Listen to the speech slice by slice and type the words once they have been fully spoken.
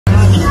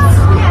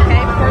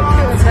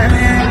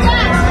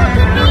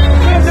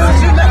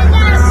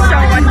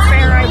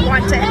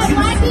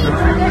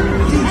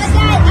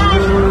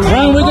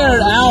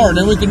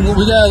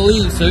we gotta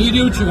leave. So you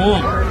do what you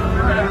want.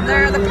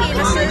 They're the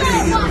penises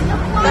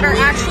that are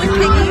actually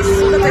piggies,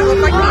 but they look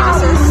like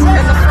penises,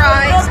 and the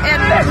fries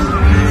and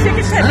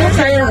chicken tenders.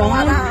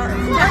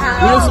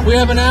 We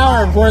have an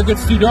hour before it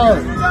gets too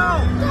dark.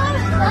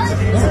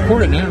 Don't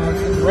record it now.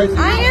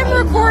 I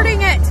am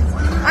recording it.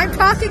 I'm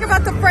talking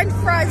about the French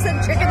fries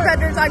and chicken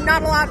tenders I'm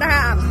not allowed to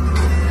have,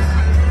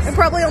 and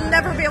probably will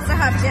never be able to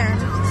have again.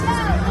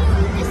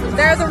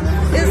 There is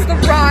the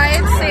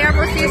ride Sam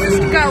refuses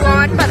to go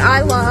on, but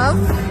I love.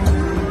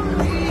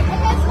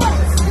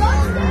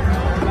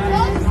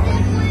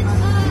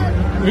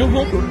 You don't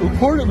have to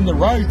record it when the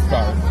ride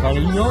starts,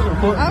 honey. You don't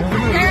record it.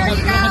 Okay, there you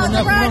go.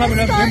 You don't have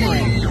enough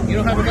memory. You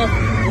don't have enough.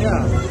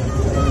 Yeah.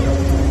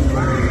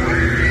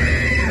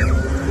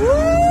 Woo!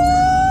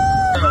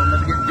 I'm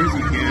gonna get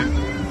dizzy again.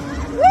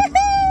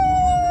 Woohoo!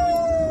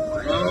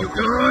 Oh,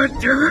 God,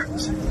 damn it.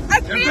 I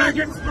can't.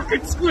 Get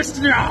fucking squished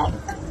now.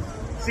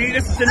 See,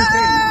 this is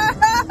entertaining.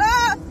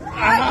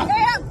 I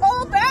can't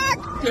pull back.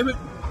 Damn it.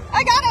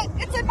 I got it.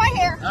 It's in my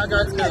hair. I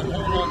got it. Hold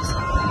on.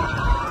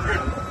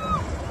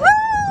 Woo!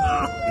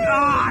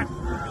 God!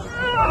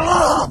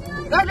 Oh,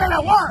 that got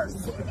it worse!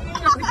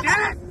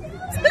 Damn it!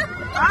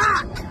 Ah!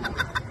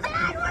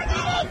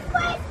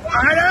 I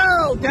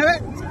know! Damn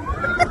it!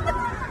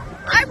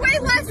 I weigh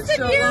less than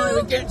So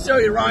you! we can't show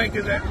you, Ronnie,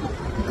 because that.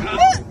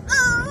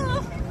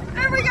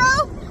 There we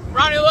go!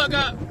 Ronnie, look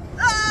up!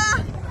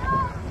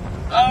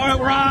 Alright,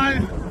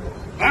 Ron!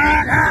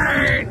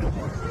 Alright!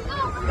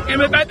 Give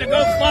me back to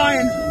go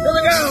flying! Here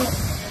we go!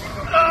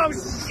 Oh,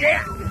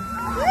 shit!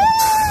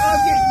 I'm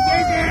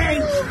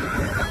getting dizzy!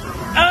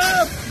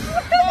 Oh,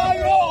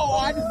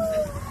 Lord!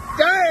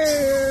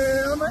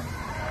 Damn!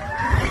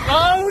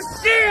 Oh,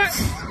 shit!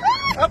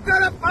 I'm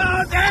gonna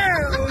fall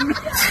down!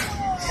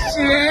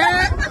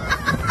 Shit!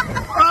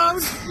 Oh,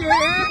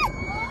 shit!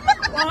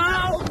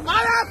 Oh,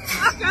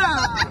 motherfucker!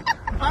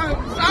 I'm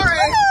sorry!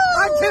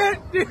 I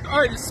can't do it! I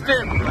just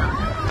spin!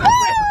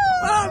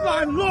 Oh,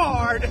 my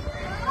Lord!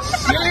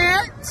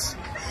 Shit!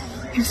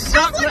 You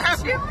suck! What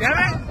happened? Damn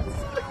it!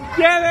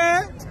 Get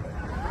it!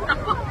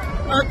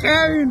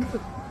 Okay.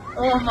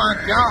 Oh my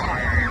God.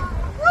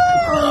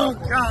 Oh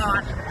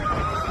God.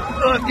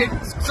 Look,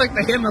 it's like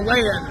the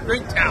Himalayas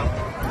drink town.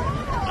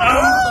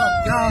 Oh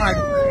God.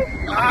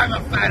 I'm a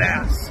fat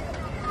ass.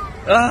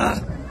 I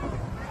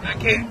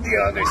can't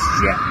deal with this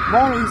shit.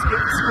 Ronnie's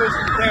getting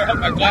squished there.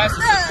 My glasses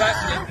are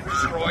getting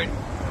destroyed.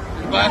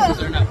 The glasses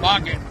are in that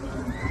pocket.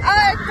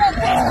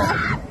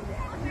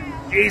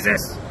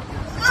 Jesus.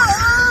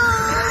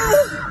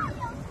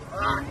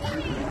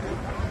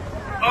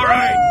 All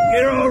right,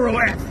 get it over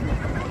with.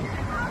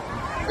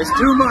 It's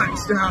too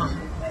much now.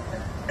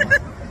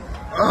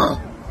 Oh.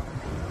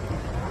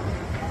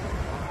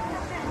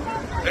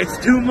 It's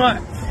too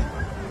much.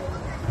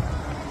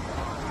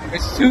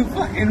 It's too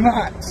fucking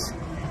much.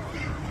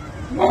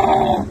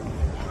 Oh.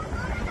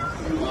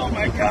 Oh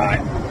my God.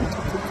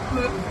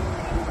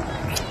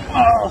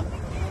 Oh.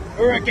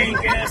 Hurricane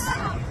kiss.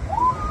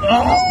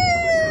 Oh.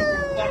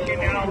 Fucking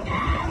hell.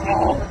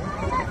 Oh.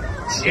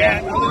 Shit. I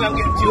think I'm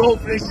getting too old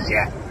for this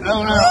shit. I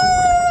don't know.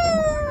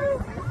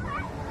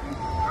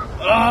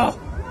 Oh.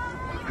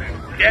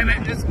 Damn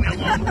it. This is a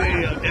long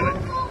video. Damn it.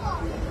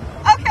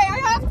 Okay, I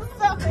have to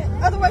stop it.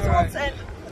 Otherwise, it won't end.